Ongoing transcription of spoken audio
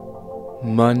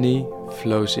Money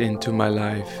flows into my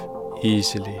life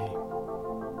easily.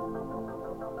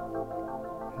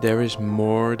 There is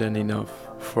more than enough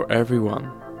for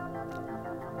everyone.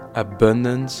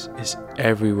 Abundance is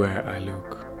everywhere I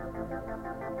look.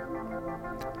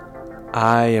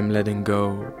 I am letting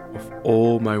go of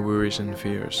all my worries and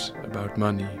fears about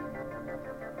money.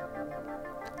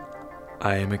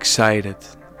 I am excited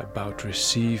about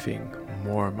receiving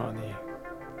more money.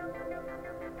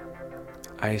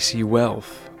 I see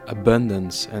wealth,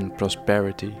 abundance and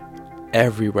prosperity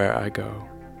everywhere I go.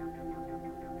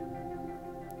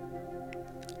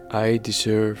 I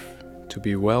deserve to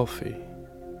be wealthy.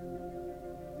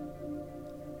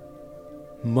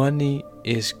 Money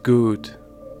is good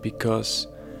because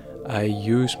I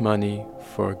use money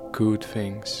for good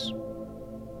things.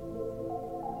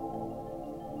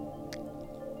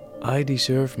 I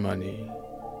deserve money.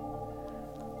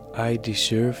 I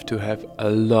deserve to have a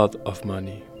lot of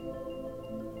money.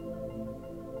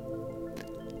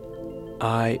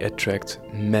 I attract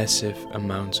massive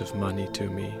amounts of money to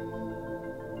me.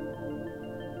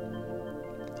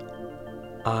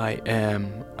 I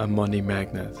am a money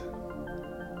magnet.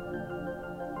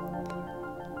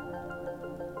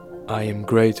 I am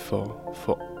grateful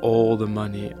for all the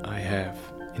money I have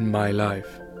in my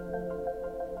life.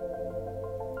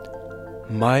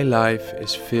 My life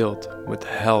is filled with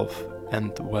health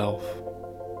and wealth.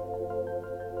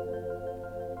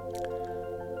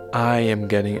 I am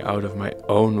getting out of my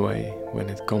own way when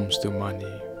it comes to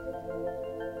money.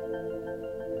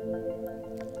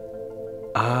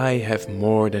 I have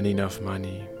more than enough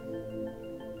money.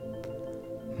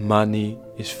 Money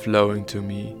is flowing to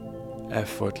me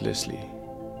effortlessly.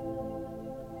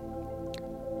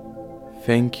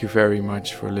 Thank you very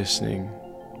much for listening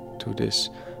to this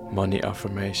money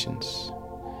affirmations.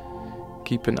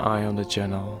 Keep an eye on the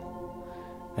channel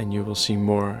and you will see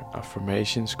more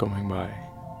affirmations coming by.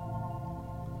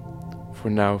 For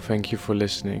now, thank you for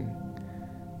listening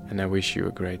and I wish you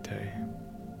a great day.